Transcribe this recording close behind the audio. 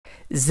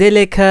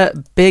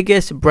Zilliqa,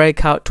 biggest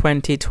breakout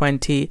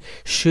 2020.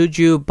 Should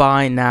you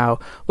buy now?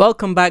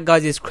 Welcome back,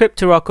 guys. It's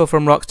Rocko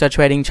from Rockstar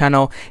Trading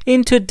Channel.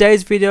 In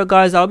today's video,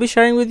 guys, I'll be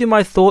sharing with you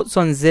my thoughts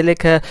on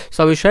Zilliqa.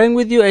 So I'll be sharing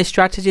with you a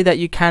strategy that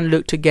you can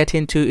look to get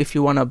into if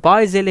you want to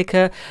buy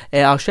Zilliqa.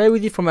 I'll share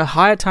with you from a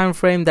higher time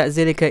frame that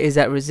Zilliqa is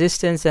at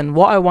resistance and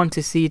what I want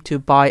to see to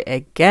buy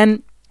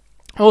again.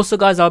 Also,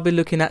 guys, I'll be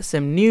looking at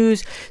some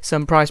news,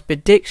 some price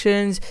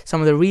predictions,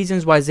 some of the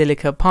reasons why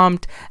Zilliqa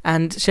pumped,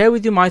 and share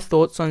with you my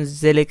thoughts on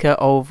Zilliqa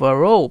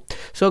overall.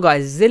 So,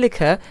 guys,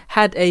 Zilliqa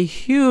had a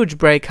huge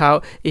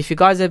breakout. If you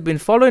guys have been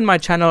following my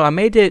channel, I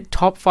made it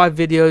top 5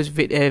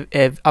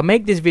 videos. I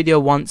make this video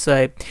once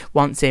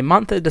a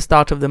month at the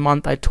start of the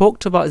month. I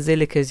talked about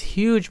Zilliqa's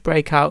huge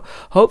breakout.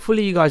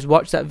 Hopefully, you guys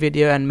watched that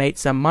video and made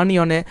some money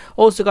on it.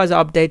 Also, guys,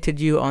 I updated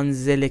you on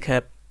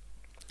Zilliqa.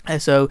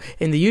 So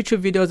in the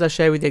YouTube videos I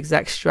share with the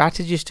exact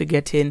strategies to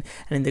get in,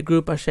 and in the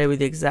group I share with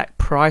the exact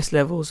price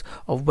levels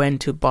of when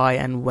to buy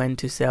and when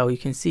to sell. You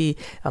can see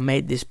I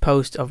made this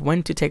post of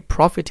when to take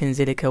profit in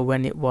Zilliqa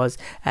when it was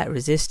at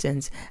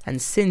resistance,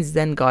 and since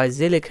then,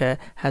 guys, Zilliqa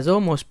has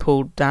almost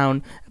pulled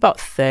down about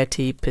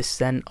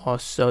 30% or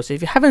so. So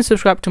if you haven't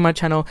subscribed to my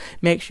channel,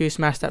 make sure you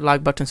smash that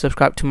like button,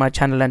 subscribe to my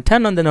channel, and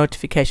turn on the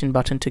notification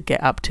button to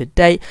get up to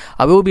date.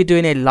 I will be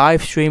doing a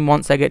live stream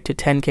once I get to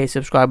 10k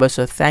subscribers,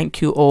 so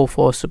thank you all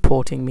for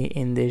supporting me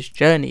in this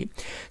journey.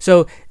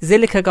 So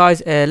Zilliqa,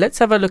 guys, let's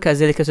have a look at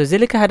Zilliqa. So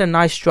Zilliqa had a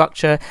nice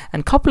structure,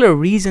 and a couple of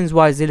reasons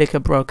why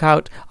Zilliqa broke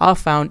out I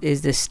found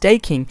is the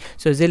staking.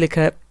 So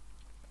Zilliqa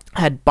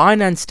had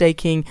Binance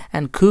staking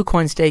and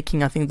KuCoin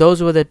staking. I think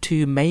those were the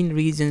two main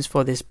reasons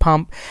for this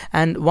pump.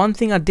 And one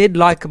thing I did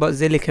like about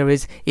Zilliqa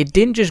is it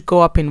didn't just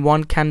go up in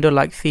one candle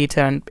like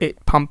theta and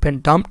it pump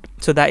and dumped.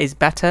 So that is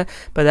better,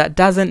 but that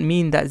doesn't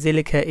mean that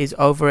Zilliqa is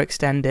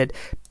overextended.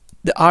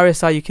 The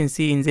RSI you can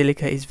see in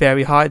Zilliqa is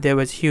very high. There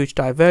was huge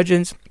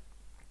divergence.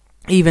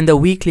 Even the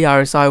weekly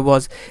RSI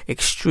was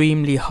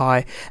extremely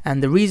high,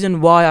 and the reason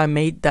why I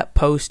made that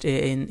post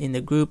in the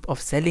group of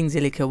selling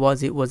Zilliqa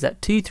was it was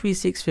at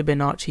 236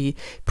 Fibonacci,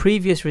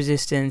 previous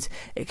resistance,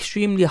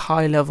 extremely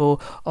high level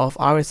of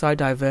RSI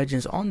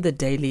divergence on the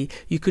daily.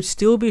 You could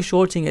still be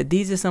shorting it.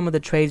 These are some of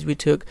the trades we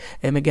took.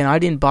 Again, I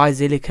didn't buy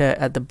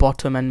Zilliqa at the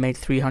bottom and made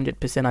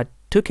 300%. I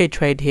took a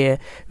trade here,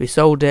 we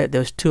sold it.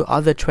 There was 2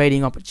 other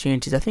trading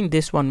opportunities. I think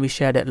this one we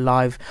shared it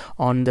live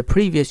on the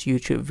previous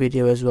YouTube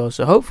video as well.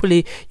 So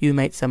hopefully you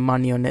made some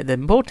money on it. The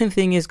important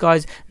thing is,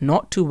 guys,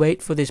 not to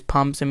wait for these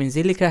pumps. I mean,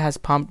 Zilliqa has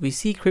pumped. We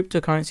see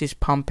cryptocurrencies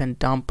pump and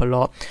dump a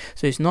lot.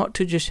 So it's not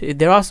to just,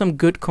 there are some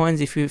good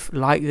coins. If you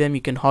like them,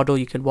 you can hodl.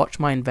 You can watch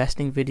my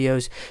investing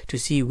videos to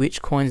see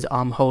which coins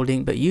I'm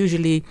holding. But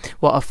usually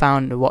what I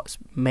found, what's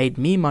made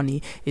me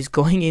money is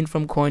going in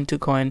from coin to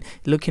coin,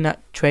 looking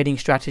at trading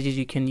strategies.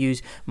 You can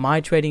use my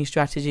trading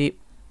strategy,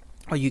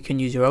 or you can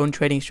use your own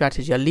trading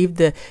strategy. I'll leave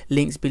the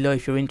links below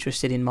if you're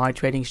interested in my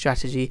trading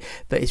strategy.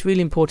 But it's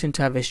really important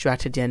to have a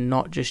strategy and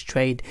not just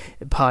trade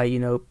by, you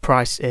know,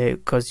 price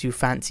because you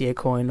fancy a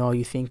coin or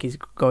you think it's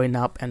going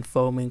up and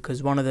foaming.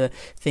 Because one of the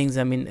things,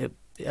 I mean,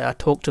 I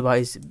talked about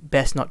is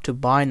best not to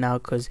buy now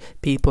because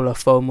people are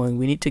FOMOing.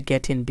 We need to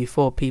get in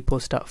before people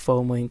start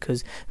FOMOing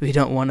because we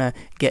don't want to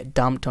get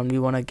dumped on. We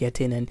want to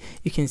get in, and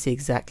you can see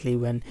exactly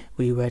when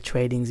we were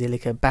trading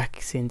Zilliqa back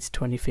since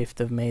 25th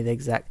of May, the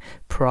exact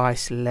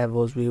price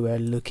levels we were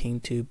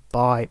looking to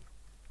buy.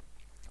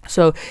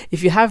 So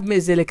if you have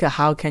missed Zilliqa,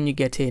 how can you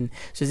get in?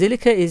 So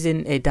Zilliqa is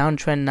in a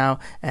downtrend now,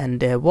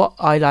 and what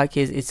I like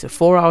is it's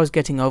 4 hours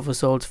getting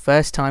oversold,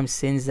 first time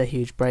since the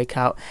huge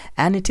breakout,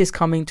 and it is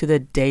coming to the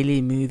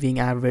daily moving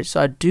average.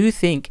 So I do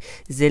think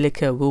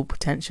Zilliqa will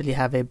potentially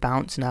have a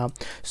bounce now.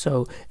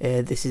 So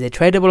this is a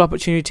tradable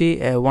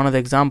opportunity. One of the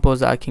examples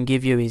that I can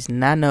give you is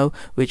Nano,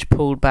 which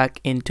pulled back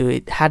into,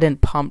 it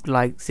hadn't pumped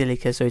like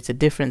Zilliqa, so it's a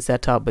different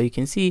setup, but you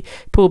can see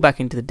pulled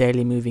back into the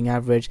daily moving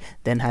average,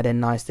 then had a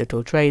nice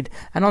little trade.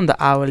 And on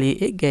the hourly,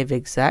 it gave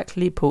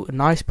exactly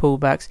nice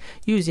pullbacks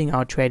using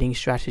our trading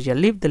strategy. I'll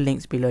leave the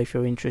links below if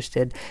you're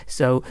interested.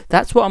 So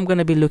that's what I'm going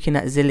to be looking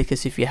at Zilliqa.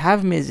 So if you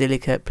have missed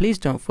Zilliqa, please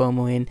don't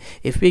FOMO in.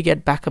 If we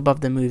get back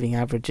above the moving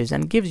averages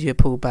and gives you a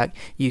pullback,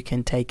 you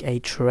can take a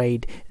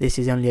trade. This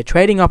is only a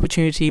trading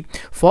opportunity.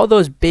 For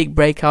those big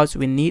breakouts,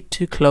 we need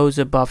to close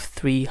above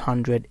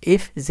 300.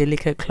 If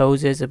Zilliqa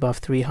closes above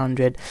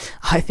 300,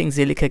 I think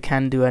Zilliqa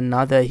can do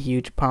another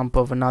huge pump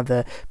of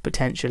another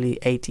potentially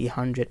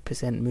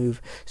 80-100% move.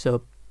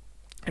 So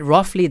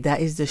roughly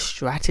that is the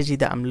strategy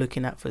that I'm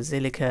looking at for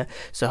Zilliqa.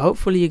 So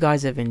hopefully you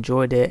guys have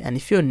enjoyed it, and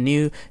if you're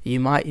new, you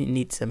might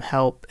need some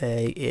help.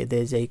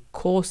 There's a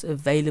course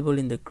available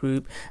in the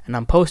group, and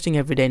I'm posting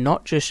every day,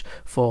 not just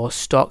for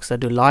stocks. I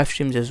do live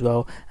streams as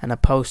well, and I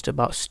post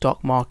about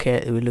stock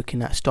market. We're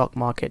looking at stock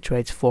market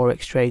trades,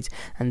 forex trades,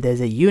 and there's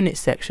a unit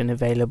section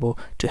available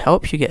to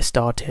help you get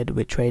started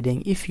with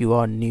trading. If you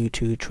are new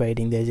to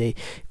trading, there's a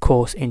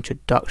course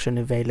introduction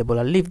available.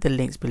 I'll leave the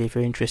links below if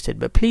you're interested,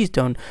 but please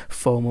don't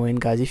FOMO in,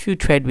 guys. guys, if you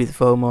trade with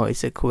FOMO,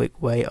 it's a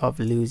quick way of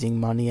losing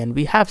money, and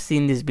we have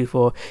seen this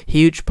before.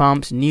 Huge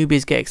pumps,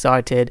 newbies get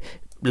excited,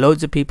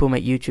 loads of people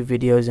make YouTube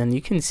videos, and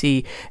you can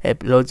see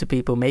loads of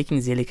people making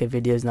Zilliqa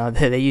videos now.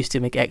 They used to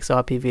make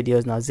XRP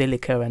videos, now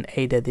Zilliqa and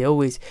ADA, they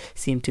always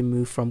seem to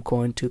move from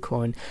coin to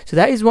coin. So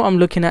that is what I'm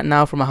looking at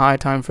now from a higher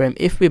time frame.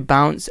 If we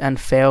bounce and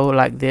fail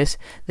like this,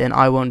 then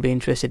I won't be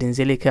interested in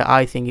Zilliqa.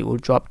 I think it will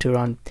drop to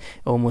around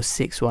almost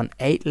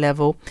 618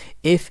 level.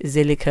 If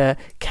Zilliqa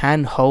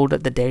can hold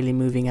at the daily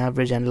moving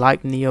average and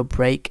like Neo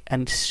break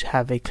and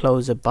have a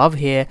close above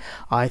here,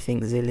 I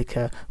think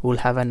Zilliqa will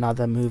have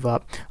another move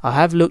up. I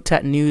have looked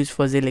at news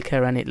for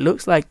Zilliqa, and it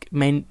looks like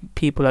main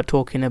people are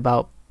talking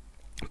about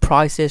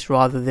prices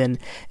rather than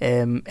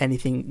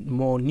anything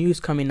more news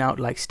coming out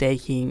like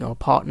staking or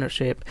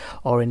partnership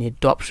or any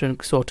adoption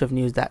sort of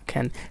news that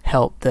can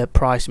help the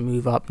price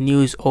move up.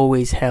 News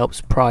always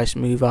helps price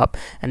move up.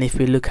 And if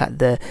we look at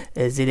the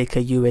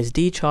Zilliqa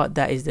USD chart,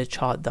 that is the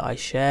chart that I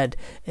shared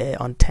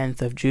on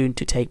 10th of June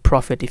to take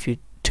profit. If you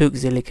took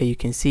Zilliqa, you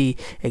can see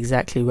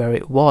exactly where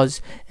it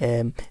was.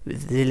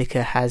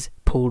 Zilliqa has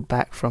pulled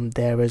back from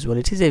there as well.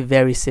 It is a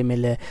very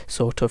similar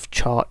sort of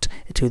chart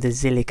to the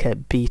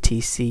Zilliqa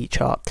BTC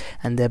chart,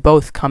 and they're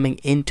both coming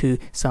into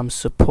some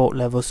support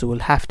levels, so we'll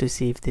have to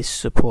see if this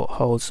support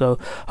holds. So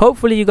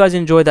hopefully you guys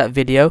enjoyed that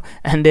video,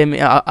 and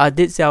I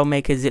did say I'll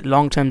make a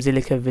long-term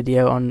Zilliqa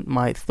video on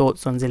my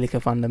thoughts on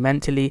Zilliqa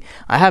fundamentally.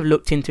 I have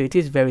looked into it. It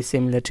is very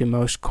similar to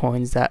most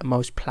coins, that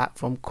most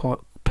platform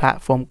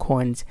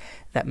coins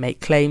that make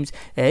claims.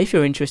 If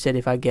you're interested,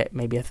 if I get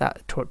maybe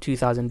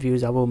 2,000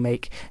 views, I will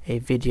make a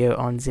video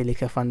on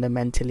Zilliqa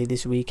fundamentally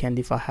this weekend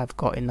if I have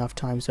got enough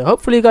time. So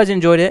hopefully you guys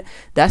enjoyed it.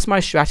 That's my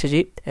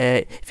strategy.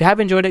 If you have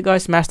enjoyed it,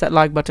 guys, smash that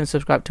like button,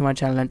 subscribe to my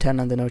channel, and turn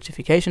on the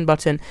notification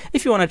button.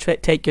 If you want to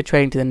take your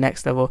trading to the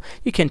next level,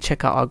 you can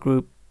check out our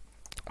group.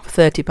 For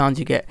 £30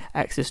 you get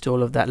access to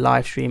all of that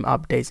live stream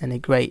updates and a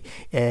great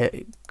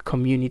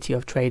community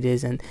of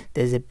traders, and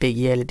there's a big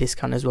yearly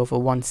discount as well. For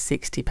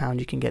 £160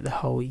 you can get the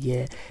whole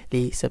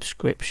yearly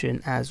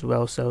subscription as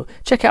well. So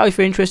check it out if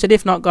you're interested.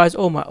 If not, guys,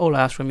 all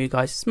I ask from you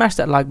guys, smash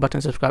that like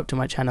button, subscribe to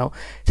my channel,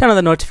 turn on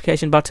the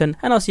notification button,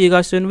 and I'll see you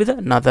guys soon with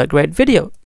another great video.